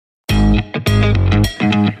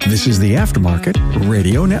This is the Aftermarket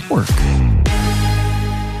Radio Network.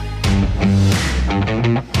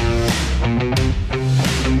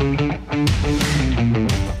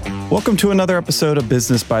 Welcome to another episode of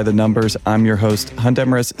Business by the Numbers. I'm your host, Hunt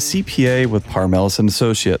Emrys, CPA with Parmelis &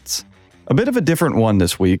 Associates. A bit of a different one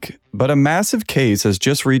this week, but a massive case has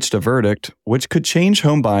just reached a verdict which could change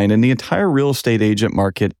home buying and the entire real estate agent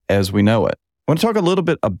market as we know it. I want to talk a little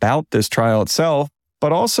bit about this trial itself,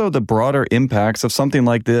 but also the broader impacts of something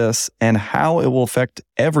like this and how it will affect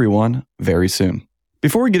everyone very soon.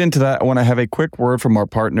 Before we get into that, I want to have a quick word from our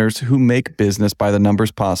partners who make Business by the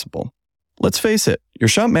Numbers possible. Let's face it, your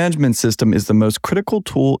shop management system is the most critical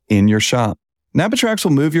tool in your shop. NapaTrax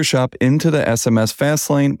will move your shop into the SMS fast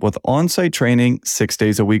lane with on-site training, 6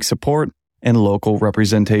 days a week support, and local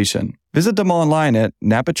representation. Visit them online at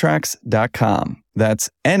napatrax.com. That's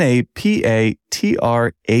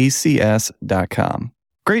NAPATRACS.com.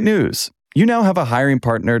 Great news! You now have a hiring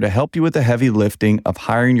partner to help you with the heavy lifting of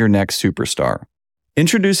hiring your next superstar.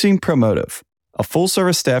 Introducing Promotive, a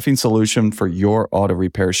full-service staffing solution for your auto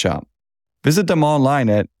repair shop. Visit them online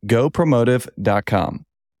at gopromotive.com.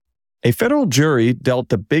 A federal jury dealt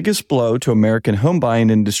the biggest blow to American home buying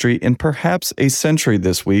industry in perhaps a century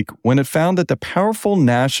this week when it found that the powerful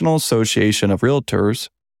National Association of Realtors,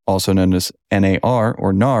 also known as NAR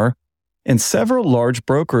or NAR, and several large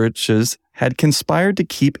brokerages had conspired to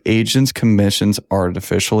keep agents' commissions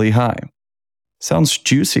artificially high. Sounds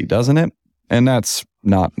juicy, doesn't it? And that's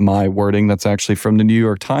not my wording. That's actually from the New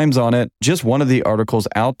York Times on it. Just one of the articles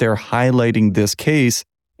out there highlighting this case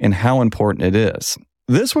and how important it is.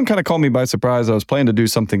 This one kind of caught me by surprise. I was planning to do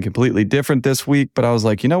something completely different this week, but I was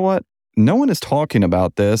like, you know what? No one is talking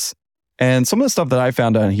about this. And some of the stuff that I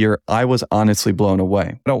found on here, I was honestly blown away.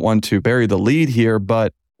 I don't want to bury the lead here,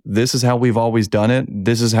 but this is how we've always done it.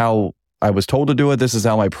 This is how I was told to do it. This is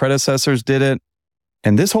how my predecessors did it.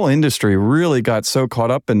 And this whole industry really got so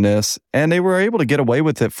caught up in this, and they were able to get away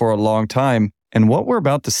with it for a long time. And what we're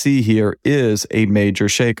about to see here is a major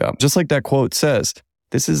shakeup. Just like that quote says,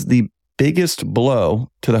 this is the biggest blow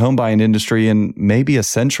to the home buying industry in maybe a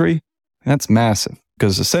century. That's massive.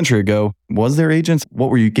 Because a century ago, was there agents?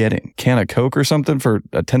 What were you getting? Can of Coke or something for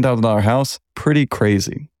a $10,000 house? Pretty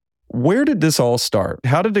crazy. Where did this all start?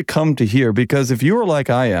 How did it come to here? Because if you were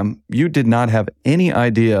like I am, you did not have any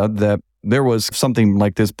idea that there was something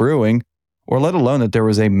like this brewing, or let alone that there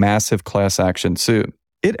was a massive class action suit.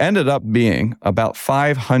 It ended up being about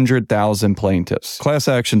 500,000 plaintiffs. Class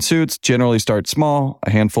action suits generally start small,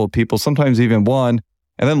 a handful of people, sometimes even one,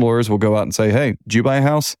 and then lawyers will go out and say, hey, did you buy a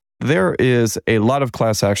house? There is a lot of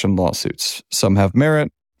class action lawsuits. Some have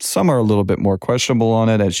merit, some are a little bit more questionable on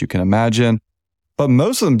it, as you can imagine. But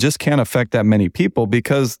most of them just can't affect that many people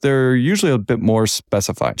because they're usually a bit more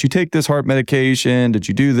specified. Did you take this heart medication? Did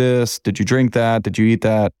you do this? Did you drink that? Did you eat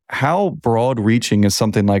that? How broad reaching is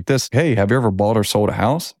something like this? Hey, have you ever bought or sold a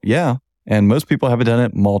house? Yeah. And most people haven't done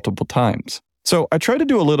it multiple times. So I tried to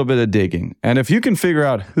do a little bit of digging. And if you can figure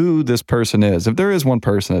out who this person is, if there is one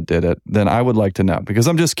person that did it, then I would like to know because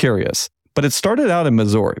I'm just curious. But it started out in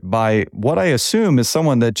Missouri by what I assume is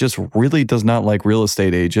someone that just really does not like real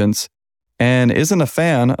estate agents and isn't a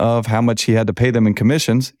fan of how much he had to pay them in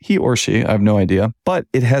commissions, he or she, I have no idea, but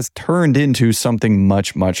it has turned into something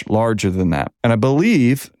much, much larger than that. And I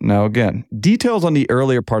believe, now again, details on the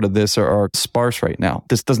earlier part of this are sparse right now.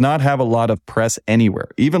 This does not have a lot of press anywhere.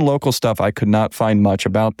 Even local stuff, I could not find much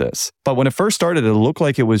about this. But when it first started, it looked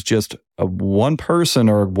like it was just one person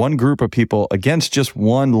or one group of people against just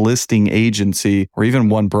one listing agency or even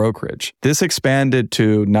one brokerage. This expanded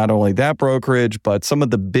to not only that brokerage, but some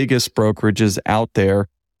of the biggest brokerages out there,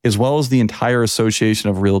 as well as the entire Association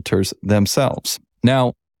of Realtors themselves.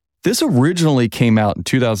 Now, this originally came out in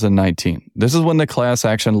 2019. This is when the class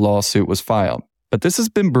action lawsuit was filed, but this has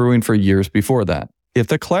been brewing for years before that. If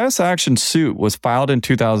the class action suit was filed in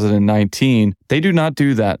 2019, they do not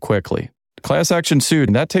do that quickly. Class action suit,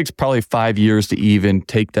 and that takes probably 5 years to even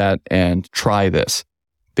take that and try this.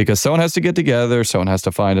 Because someone has to get together, someone has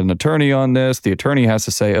to find an attorney on this. The attorney has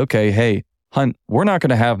to say, okay, hey, Hunt, we're not going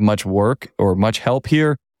to have much work or much help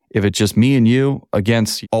here if it's just me and you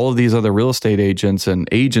against all of these other real estate agents and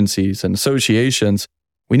agencies and associations.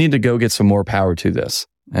 We need to go get some more power to this.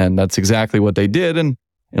 And that's exactly what they did and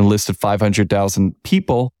enlisted 500,000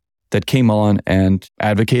 people that came on and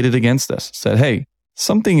advocated against this. Said, hey,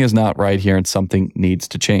 something is not right here and something needs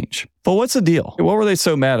to change. But what's the deal? What were they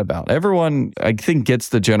so mad about? Everyone, I think, gets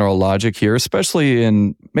the general logic here, especially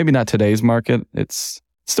in maybe not today's market. It's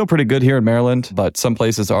still pretty good here in Maryland, but some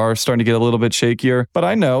places are starting to get a little bit shakier. But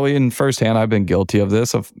I know in firsthand, I've been guilty of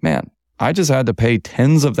this, man, I just had to pay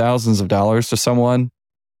tens of thousands of dollars to someone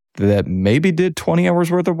that maybe did 20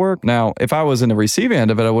 hours worth of work. Now, if I was in the receiving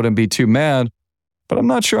end of it, I wouldn't be too mad, but I'm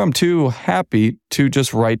not sure I'm too happy to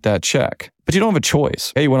just write that check. But you don't have a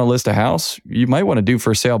choice. Hey, you want to list a house? You might want to do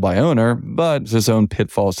for sale by owner, but there's its own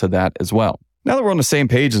pitfalls to that as well. Now that we're on the same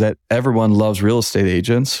page that everyone loves real estate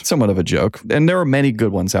agents, somewhat of a joke, and there are many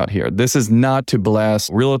good ones out here. This is not to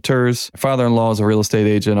blast realtors. Father-in-law is a real estate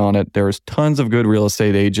agent on it. There's tons of good real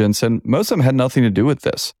estate agents, and most of them had nothing to do with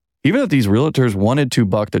this. Even if these realtors wanted to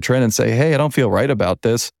buck the trend and say, hey, I don't feel right about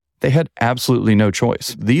this, they had absolutely no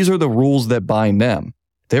choice. These are the rules that bind them.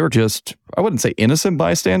 They were just, I wouldn't say innocent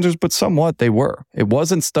bystanders, but somewhat they were. It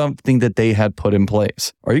wasn't something that they had put in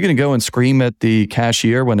place. Are you going to go and scream at the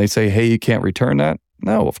cashier when they say, hey, you can't return that?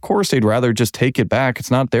 No, of course they'd rather just take it back. It's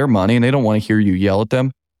not their money and they don't want to hear you yell at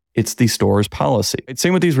them. It's the store's policy.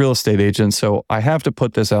 Same with these real estate agents. So I have to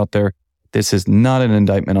put this out there. This is not an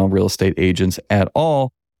indictment on real estate agents at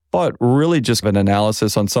all, but really just an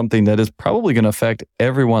analysis on something that is probably going to affect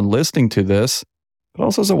everyone listening to this. But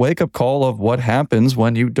also as a wake-up call of what happens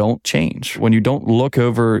when you don't change, when you don't look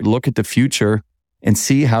at the future and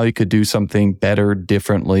see how you could do something better,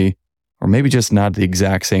 differently, or maybe just not the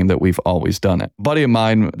exact same that we've always done it. A buddy of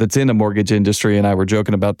mine that's in the mortgage industry and I were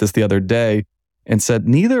joking about this the other day and said,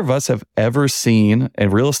 neither of us have ever seen a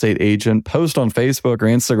real estate agent post on Facebook or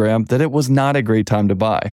Instagram that it was not a great time to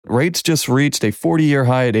buy. Rates just reached a 40-year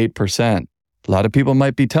high at 8%. A lot of people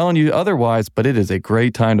might be telling you otherwise, but it is a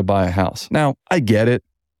great time to buy a house. Now, I get it.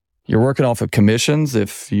 You're working off of commissions.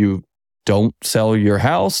 If you don't sell your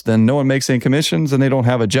house, then no one makes any commissions and they don't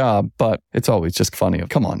have a job. But it's always just funny.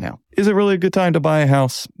 Come on now. Is it really a good time to buy a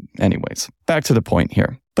house? Anyways, back to the point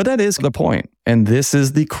here. But that is the point. And this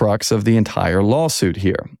is the crux of the entire lawsuit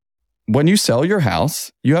here. When you sell your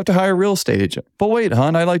house, you have to hire a real estate agent. But wait,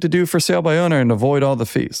 hon, I'd like to do for sale by owner and avoid all the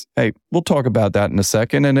fees. Hey, we'll talk about that in a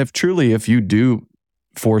second. And if you do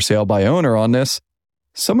for sale by owner on this,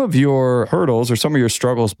 some of your hurdles or some of your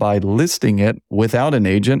struggles by listing it without an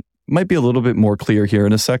agent might be a little bit more clear here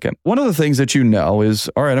in a second. One of the things that you know is,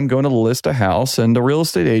 all right, I'm going to list a house and the real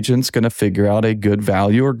estate agent's going to figure out a good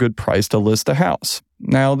value or good price to list a house.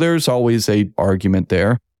 Now, there's always an argument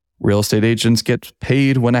there. Real estate agents get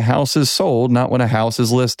paid when a house is sold, not when a house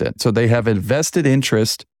is listed. So they have a vested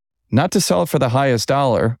interest not to sell it for the highest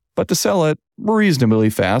dollar, but to sell it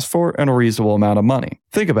reasonably fast for a reasonable amount of money.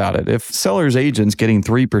 Think about it. If seller's agent's getting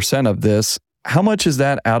 3% of this, how much is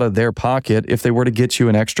that out of their pocket if they were to get you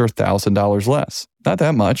an extra $1,000 less? Not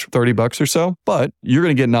that much, $30 or so, but you're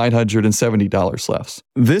going to get $970 less.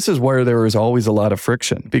 This is where there is always a lot of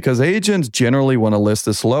friction because agents generally want to list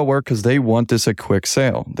this lower because they want this a quick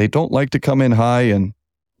sale. They don't like to come in high and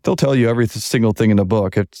they'll tell you every single thing in the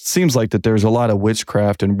book. It seems like that there's a lot of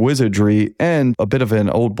witchcraft and wizardry and a bit of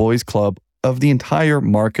an old boys club of the entire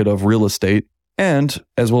market of real estate. And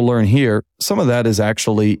as we'll learn here, some of that is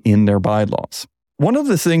actually in their bylaws. One of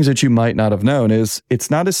the things that you might not have known is it's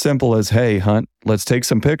not as simple as, hey, Hunt, let's take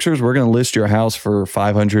some pictures. We're going to list your house for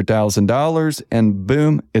 $500,000 and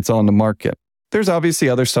boom, it's on the market. There's obviously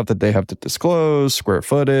other stuff that they have to disclose, square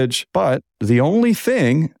footage, but the only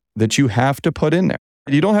thing that you have to put in there,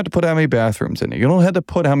 you don't have to put how many bathrooms in it. You don't have to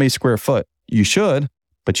put how many square foot. You should,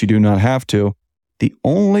 but you do not have to. The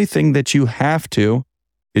only thing that you have to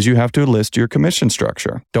is you have to list your commission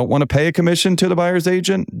structure. Don't want to pay a commission to the buyer's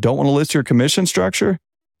agent? Don't want to list your commission structure?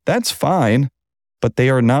 That's fine, but they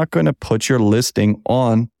are not going to put your listing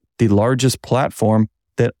on the largest platform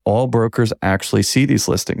that all brokers actually see these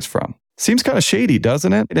listings from. Seems kind of shady,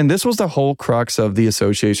 doesn't it? And this was the whole crux of the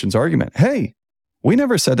association's argument. Hey, we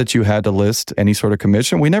never said that you had to list any sort of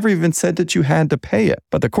commission. We never even said that you had to pay it.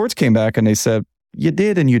 But the courts came back and they said, you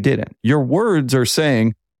did and you didn't. Your words are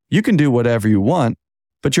saying you can do whatever you want,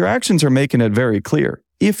 but your actions are making it very clear.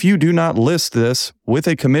 If you do not list this with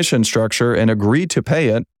a commission structure and agree to pay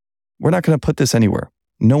it, we're not going to put this anywhere.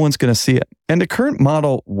 No one's going to see it. And the current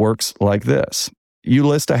model works like this. You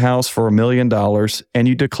list a house for $1 million and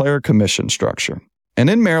you declare a commission structure. And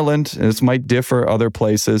in Maryland, and this might differ other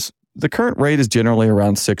places, the current rate is generally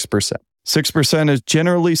around 6%. 6% is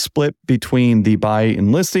generally split between the buy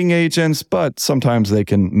and listing agents, but sometimes they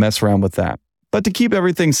can mess around with that. But to keep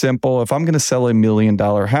everything simple, if I'm going to sell a $1 million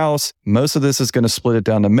house, most of this is going to split it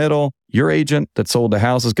down the middle. Your agent that sold the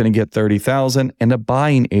house is going to get $30,000 and the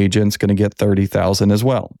buying agent's going to get $30,000 as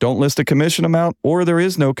well. Don't list a commission amount or there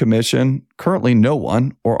is no commission. Currently, no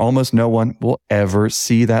one or almost no one will ever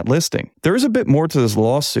see that listing. There is a bit more to this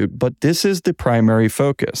lawsuit, but this is the primary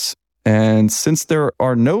focus. And since there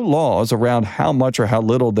are no laws around how much or how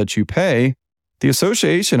little that you pay, the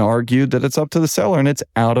association argued that it's up to the seller and it's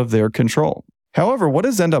out of their control. However, what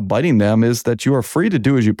does end up biting them is that you are free to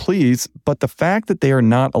do as you please, but the fact that they are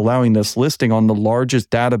not allowing this listing on the largest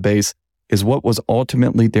database is what was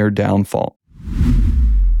ultimately their downfall.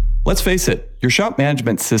 Let's face it, your shop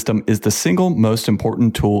management system is the single most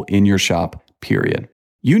important tool in your shop, period.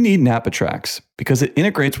 You need NapaTrax because it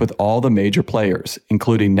integrates with all the major players,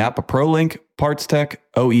 including Napa ProLink, PartsTech,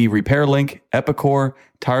 OE RepairLink, Epicor,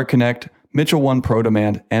 Tire Connect, Mitchell 1 Pro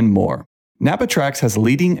Demand, and more. NapaTrax has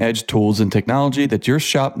leading-edge tools and technology that your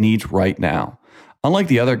shop needs right now. Unlike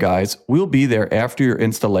the other guys, we'll be there after your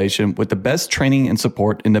installation with the best training and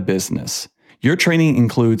support in the business. Your training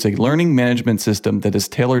includes a learning management system that is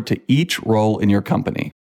tailored to each role in your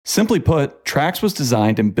company. Simply put, Trax was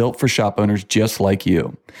designed and built for shop owners just like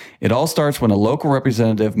you. It all starts when a local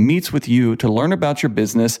representative meets with you to learn about your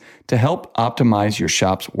business to help optimize your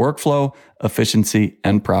shop's workflow, efficiency,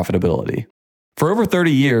 and profitability. For over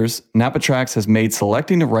 30 years, NapaTrax has made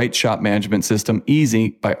selecting the right shop management system easy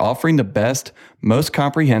by offering the best, most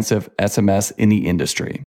comprehensive SMS in the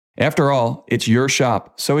industry. After all, it's your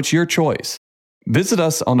shop, so it's your choice. Visit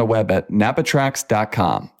us on the web at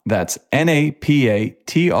napatrax.com. That's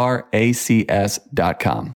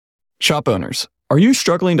napatracs.com. Shop owners, are you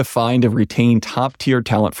struggling to find and retain top-tier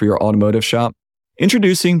talent for your automotive shop?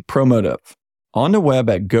 Introducing Promotive, on the web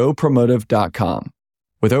at gopromotive.com.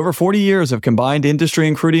 With over 40 years of combined industry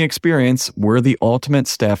and recruiting experience, we're the ultimate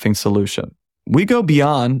staffing solution. We go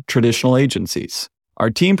beyond traditional agencies.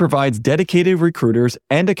 Our team provides dedicated recruiters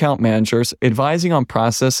and account managers advising on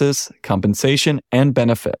processes, compensation, and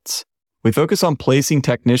benefits. We focus on placing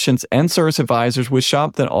technicians and service advisors with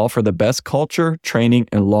shops that offer the best culture, training,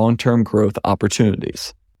 and long-term growth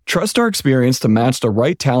opportunities. Trust our experience to match the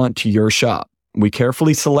right talent to your shop. We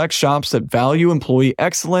carefully select shops that value employee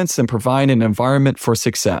excellence and provide an environment for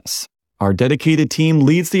success. Our dedicated team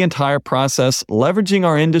leads the entire process, leveraging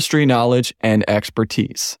our industry knowledge and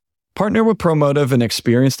expertise. Partner with Promotive and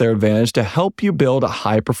experience their advantage to help you build a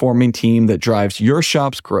high-performing team that drives your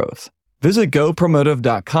shop's growth. Visit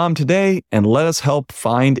gopromotive.com today and let us help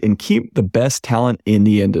find and keep the best talent in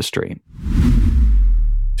the industry.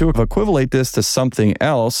 To equivalate this to something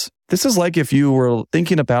else, this is like if you were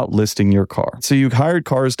thinking about listing your car. So you hired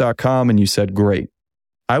Cars.com and you said, great,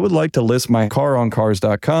 I would like to list my car on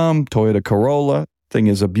Cars.com, Toyota Corolla, thing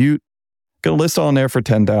is a Butte. Going to list on there for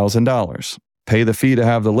 $10,000. Pay the fee to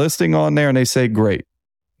have the listing on there and they say, great,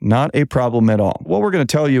 not a problem at all. What we're going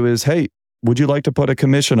to tell you is, hey, would you like to put a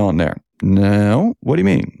commission on there? No. What do you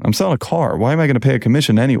mean? I'm selling a car. Why am I going to pay a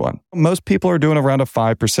commission to anyone? Most people are doing around a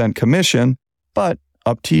 5% commission, but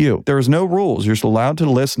up to you. There's no rules. You're just allowed to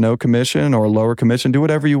list no commission or lower commission. Do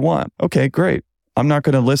whatever you want. Okay, great. I'm not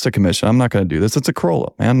going to list a commission. I'm not going to do this. It's a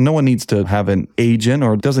Corolla, man. No one needs to have an agent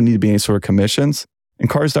or it doesn't need to be any sort of commissions. And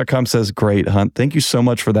Cars.com says, great, Hunt. Thank you so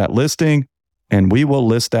much for that listing. And we will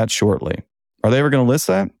list that shortly. Are they ever going to list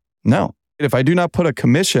that? No. If I do not put a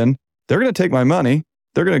commission, they're going to take my money.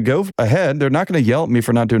 They're going to go ahead. They're not going to yell at me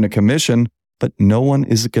for not doing a commission, but no one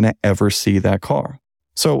is going to ever see that car.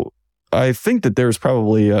 So I think that there's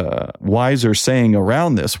probably a wiser saying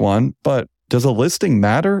around this one, but does a listing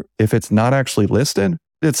matter if it's not actually listed?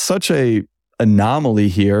 It's such a anomaly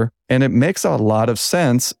here, and it makes a lot of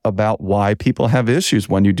sense about why people have issues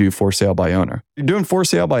when you do for sale by owner. You're doing for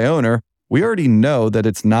sale by owner, we already know that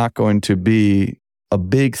it's not going to be a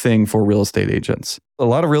big thing for real estate agents. A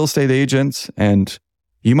lot of real estate agents, and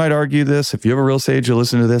you might argue this, if you have a real estate agent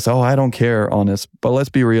listen to this, oh, I don't care on this, but let's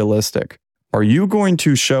be realistic. Are you going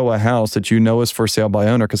to show a house that you know is for sale by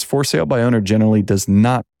owner? Because for sale by owner generally does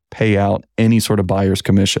not pay out any sort of buyer's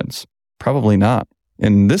commissions. Probably not.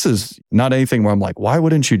 And this is not anything where I'm like, why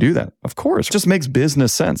wouldn't you do that? Of course, it just makes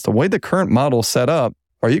business sense. The way the current model is set up,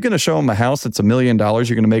 are you going to show them a house that's $1 million, you're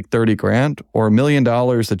going to make 30 grand, or $1 million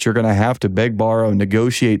that you're going to have to beg, borrow,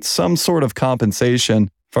 negotiate some sort of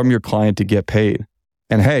compensation from your client to get paid?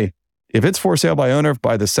 And hey, if it's for sale by owner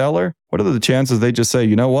by the seller, what are the chances they just say,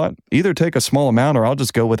 you know what, either take a small amount or I'll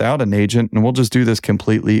just go without an agent and we'll just do this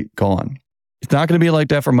completely gone. It's not going to be like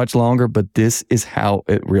that for much longer, but this is how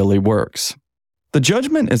it really works. The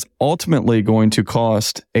judgment is ultimately going to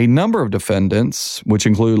cost a number of defendants, which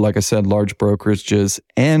include, like I said, large brokerages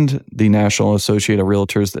and the National Association of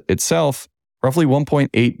Realtors itself, roughly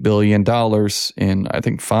 $1.8 billion in, I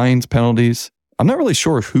think, fines, penalties. I'm not really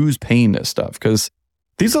sure who's paying this stuff because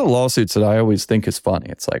these are the lawsuits that I always think is funny.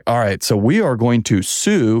 It's like, all right, so we are going to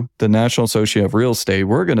sue the National Association of Real Estate.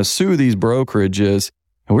 We're going to sue these brokerages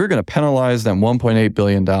and we're going to penalize them $1.8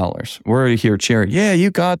 billion. We're here cheering, yeah,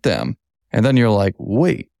 you got them. And then you're like,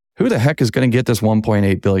 wait, who the heck is going to get this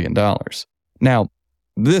 $1.8 billion? Now,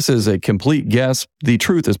 this is a complete guess. The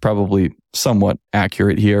truth is probably somewhat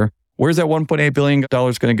accurate here. Where's that $1.8 billion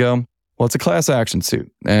going to go? Well, it's a class action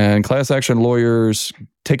suit, and class action lawyers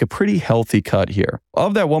take a pretty healthy cut here.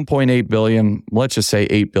 Of that $1.8 billion, let's just say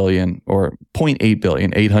 $8 billion or $0.8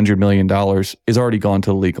 billion, $800 million is already gone to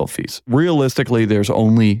the legal fees. Realistically, there's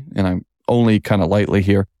only, and I'm only kind of lightly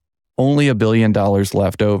here, only $1 billion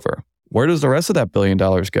left over. Where does the rest of that $1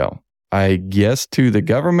 billion go? I guess to the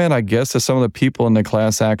government, I guess to some of the people in the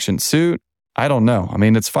class action suit. I don't know. I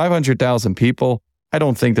mean, it's 500,000 people. I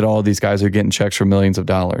don't think that all of these guys are getting checks for millions of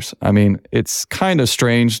dollars. I mean, it's kind of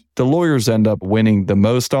strange. The lawyers end up winning the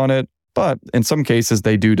most on it, but in some cases,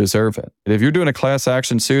 they do deserve it. If you're doing a class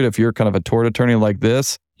action suit, if you're kind of a tort attorney like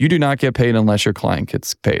this, you do not get paid unless your client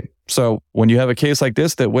gets paid. So when you have a case like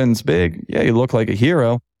this that wins big, yeah, you look like a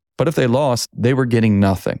hero. But if they lost, they were getting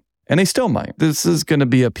nothing. And they still might. This is going to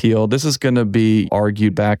be appealed. This is going to be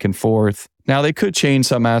argued back and forth. Now, they could change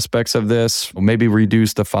some aspects of this, or maybe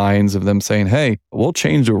reduce the fines of them saying, hey, we'll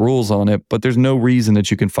change the rules on it, but there's no reason that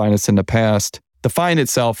you can fine us in the past. The fine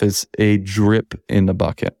itself is a drip in the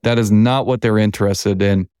bucket. That is not what they're interested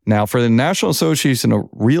in. Now, for the National Association of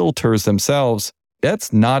Realtors themselves,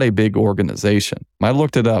 that's not a big organization. I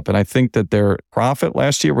looked it up, and I think that their profit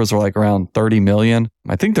last year was like around $30 million.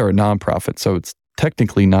 I think they're a nonprofit, so it's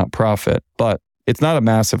technically not profit, but it's not a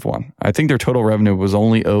massive one. I think their total revenue was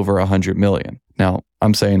only over $100 million. Now,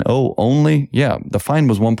 I'm saying, only? Yeah, the fine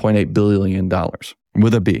was $1.8 billion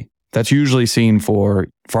with a B. That's usually seen for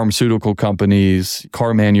pharmaceutical companies,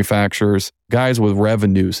 car manufacturers, guys with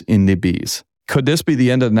revenues in the Bs. Could this be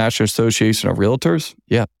the end of the National Association of Realtors?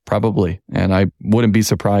 Yeah, probably. And I wouldn't be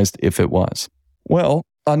surprised if it was. Well,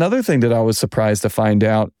 another thing that I was surprised to find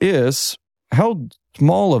out is how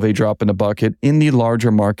small of a drop in the bucket in the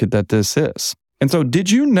larger market that this is. And so did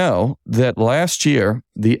you know that last year,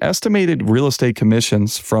 the estimated real estate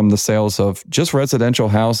commissions from the sales of just residential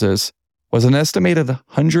houses was an estimated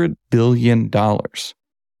 $100 billion?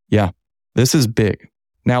 Yeah, this is big.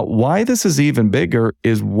 Now, why this is even bigger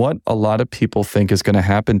is what a lot of people think is going to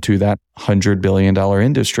happen to that $100 billion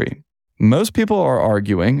industry. Most people are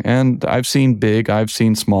arguing, and I've seen big, I've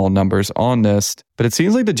seen small numbers on this, but it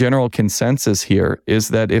seems like the general consensus here is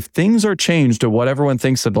that if things are changed to what everyone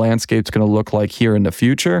thinks the landscape's going to look like here in the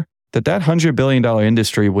future, that $100 billion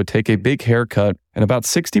industry would take a big haircut, and about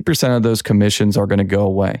 60% of those commissions are going to go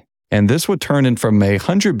away. And this would turn in from a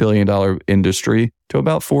 $100 billion industry to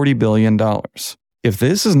about $40 billion. If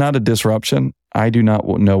this is not a disruption, I do not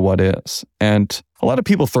know what is. And a lot of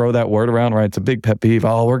people throw that word around, right? It's a big pet peeve.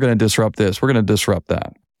 Oh, we're going to disrupt this. We're going to disrupt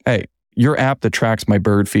that. Hey, your app that tracks my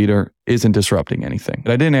bird feeder isn't disrupting anything.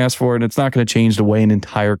 I didn't ask for it. And it's not going to change the way an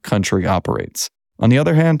entire country operates. On the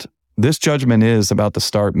other hand, this judgment is about to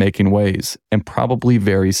start making waves, and probably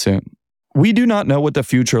very soon. We do not know what the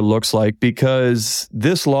future looks like because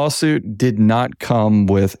this lawsuit did not come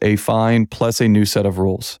with a fine plus a new set of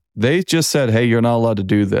rules. They just said, hey, you're not allowed to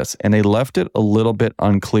do this. And they left it a little bit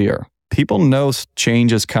unclear. People know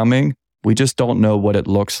change is coming. We just don't know what it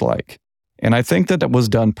looks like. And I think that was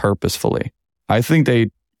done purposefully. I think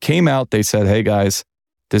they came out, they said, hey guys,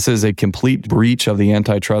 this is a complete breach of the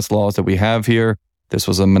antitrust laws that we have here. This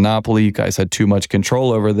was a monopoly. You guys had too much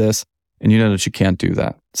control over this. And you know that you can't do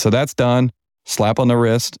that. So that's done. Slap on the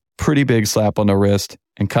wrist, pretty big slap on the wrist,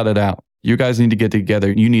 and cut it out. You guys need to get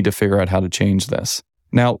together. You need to figure out how to change this.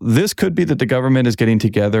 Now, this could be that the government is getting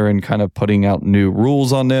together and kind of putting out new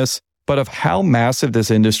rules on this. But of how massive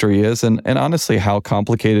this industry is, and honestly how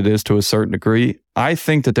complicated it is to a certain degree, I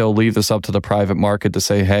think that they'll leave this up to the private market to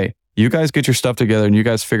say, hey, you guys get your stuff together and you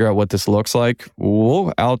guys figure out what this looks like.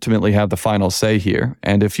 We'll ultimately have the final say here.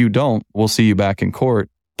 And if you don't, we'll see you back in court.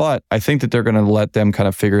 But I think that they're going to let them kind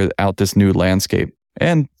of figure out this new landscape.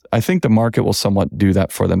 And I think the market will somewhat do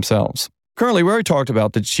that for themselves. Currently, we already talked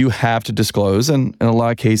about that you have to disclose and in a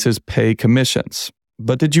lot of cases pay commissions.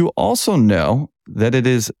 But did you also know that it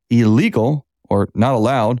is illegal or not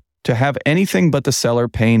allowed to have anything but the seller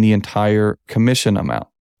paying the entire commission amount?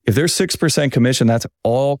 If there's 6% commission, that's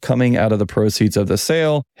all coming out of the proceeds of the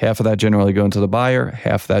sale. Half of that generally going to the buyer,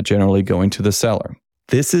 half of that generally going to the seller.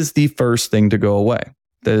 This is the first thing to go away.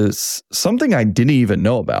 There's something I didn't even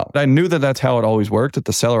know about. I knew that that's how it always worked, that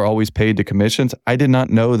the seller always paid the commissions. I did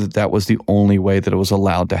not know that that was the only way that it was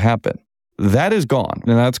allowed to happen. That is gone,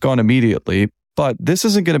 and that's gone immediately. But this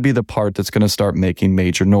isn't going to be the part that's going to start making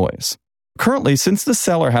major noise. Currently, since the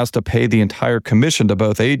seller has to pay the entire commission to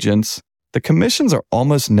both agents, the commissions are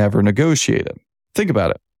almost never negotiated. Think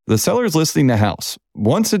about it. The seller is listing the house.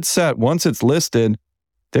 Once it's set, once it's listed,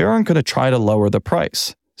 they aren't going to try to lower the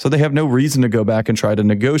price. So they have no reason to go back and try to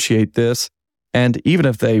negotiate this. And even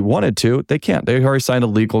if they wanted to, they can't. They already signed a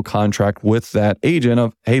legal contract with that agent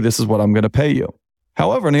of, hey, this is what I'm going to pay you.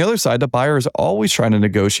 However, on the other side, the buyer is always trying to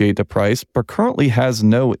negotiate the price, but currently has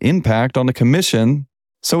no impact on the commission,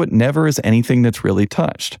 so it never is anything that's really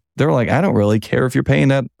touched. They're like, I don't really care if you're paying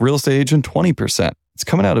that real estate agent 20%. It's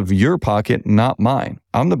coming out of your pocket, not mine.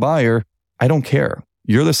 I'm the buyer. I don't care.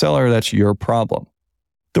 You're the seller. That's your problem.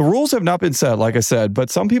 The rules have not been set, like I said, but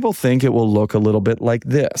some people think it will look a little bit like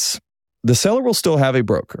this. The seller will still have a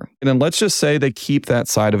broker. And then let's just say they keep that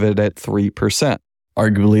side of it at 3%.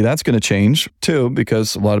 Arguably, that's going to change too,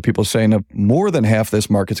 because a lot of people are saying that more than half this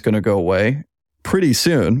market's going to go away pretty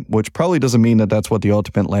soon, which probably doesn't mean that that's what the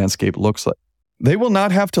ultimate landscape looks like. They will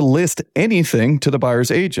not have to list anything to the buyer's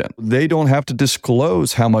agent. They don't have to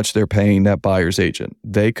disclose how much they're paying that buyer's agent.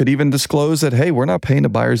 They could even disclose that, hey, we're not paying the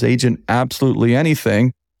buyer's agent absolutely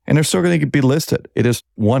anything, and they're still going to be listed. It is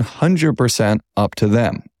 100% up to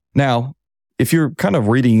them. Now, if you're kind of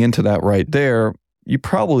reading into that right there, you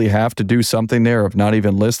probably have to do something there of not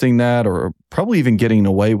even listing that or probably even getting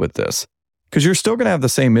away with this because you're still going to have the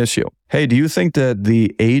same issue. Hey, do you think that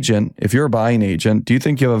the agent, if you're a buying agent, do you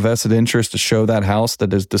think you have a vested interest to show that house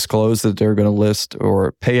that is disclosed that they're going to list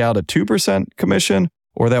or pay out a 2% commission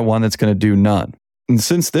or that one that's going to do none? And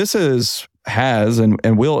since this has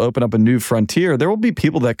and will open up a new frontier, there will be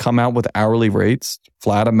people that come out with hourly rates,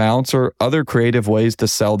 flat amounts, or other creative ways to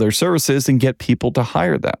sell their services and get people to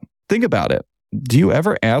hire them. Think about it. Do you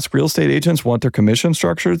ever ask real estate agents what their commission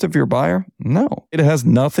structure is if you're a buyer? No, it has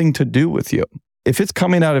nothing to do with you. If it's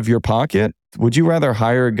coming out of your pocket, would you rather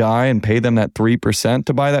hire a guy and pay them that 3%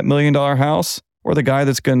 to buy that $1 million house or the guy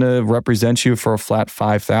that's going to represent you for a flat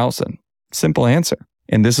 $5,000? Simple answer.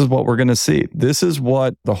 And this is what we're going to see. This is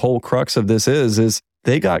what the whole crux of this is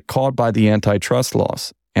they got caught by the antitrust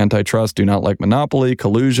laws. Antitrust do not like monopoly,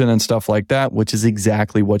 collusion, and stuff like that, which is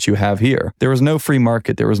exactly what you have here. There was no free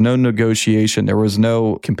market. There was no negotiation. There was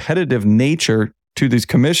no competitive nature to these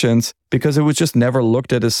commissions because it was just never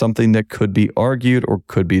looked at as something that could be argued or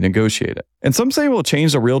could be negotiated. And some say it will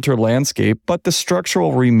change the realtor landscape, but the structure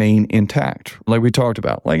will remain intact. Like we talked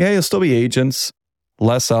about, like, hey, it'll still be agents,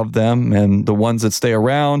 less of them, and the ones that stay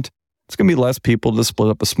around, it's going to be less people to split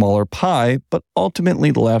up a smaller pie, but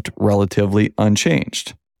ultimately left relatively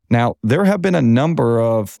unchanged. Now, there have been a number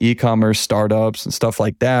of e-commerce startups and stuff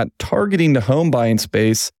like that targeting the home buying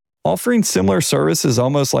space, offering similar services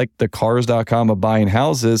almost like the cars.com of buying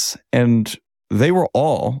houses. And they were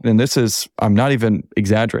all, and this is, I'm not even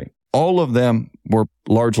exaggerating, all of them were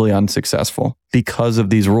largely unsuccessful because of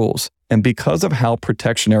these rules and because of how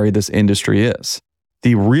protectionary this industry is.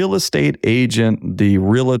 The real estate agent, the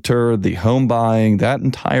realtor, the home buying, that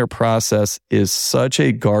entire process is such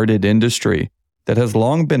a guarded industry that has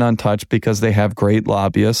long been untouched because they have great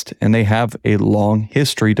lobbyists and they have a long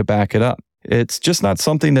history to back it up. It's just not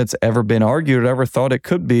something that's ever been argued or ever thought it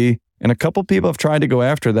could be. And a couple people have tried to go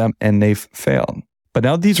after them and they've failed. But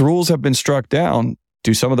now these rules have been struck down.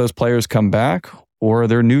 Do some of those players come back or are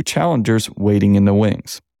there new challengers waiting in the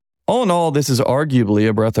wings? All in all, this is arguably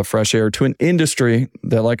a breath of fresh air to an industry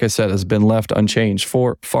that, like I said, has been left unchanged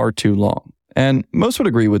for far too long. And most would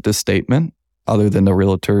agree with this statement, other than the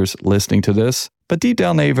realtors listening to this, but deep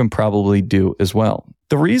down they even probably do as well.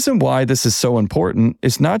 The reason why this is so important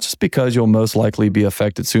is not just because you'll most likely be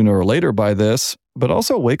affected sooner or later by this, but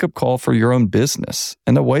also a wake-up call for your own business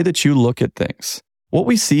and the way that you look at things. What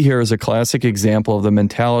we see here is a classic example of the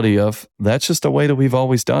mentality of, that's just the way that we've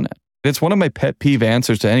always done it. It's one of my pet peeve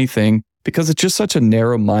answers to anything because it's just such a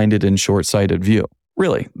narrow-minded and short-sighted view.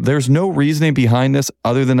 Really, there's no reasoning behind this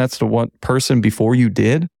other than that's the one person before you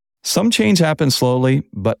did. Some change happens slowly,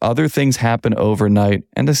 but other things happen overnight,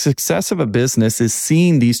 and the success of a business is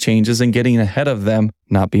seeing these changes and getting ahead of them,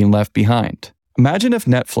 not being left behind. Imagine if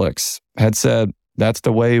Netflix had said, that's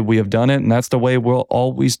the way we have done it, and that's the way we'll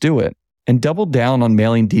always do it, and doubled down on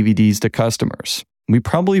mailing DVDs to customers. We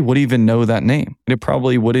probably wouldn't even know that name. It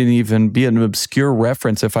probably wouldn't even be an obscure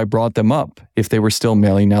reference if I brought them up, if they were still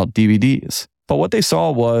mailing out DVDs. But what they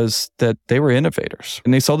saw was that they were innovators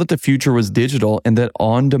and they saw that the future was digital and that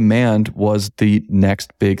on demand was the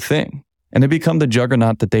next big thing. And they become the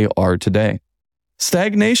juggernaut that they are today.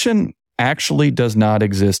 Stagnation actually does not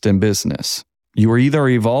exist in business. You are either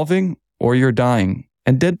evolving or you're dying.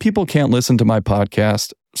 And dead people can't listen to my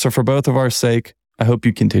podcast. So for both of our sake, I hope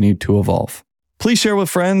you continue to evolve. Please share with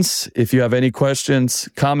friends. If you have any questions,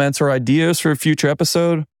 comments, or ideas for a future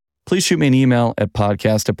episode, please shoot me an email at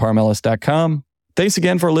podcast@parmelis.com. Thanks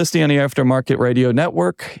again for listening on the Aftermarket Radio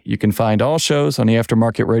Network. You can find all shows on the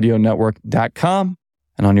aftermarketradionetwork.com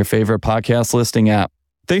and on your favorite podcast listing app.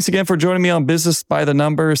 Thanks again for joining me on Business by the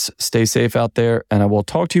Numbers. Stay safe out there, and I will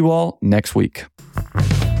talk to you all next week.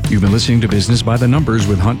 You've been listening to Business by the Numbers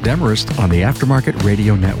with Hunt Demarest on the Aftermarket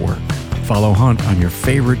Radio Network. Follow Hunt on your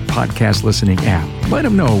favorite podcast listening app. Let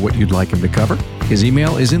him know what you'd like him to cover. His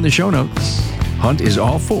email is in the show notes. Hunt is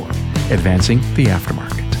all for advancing the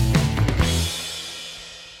aftermarket.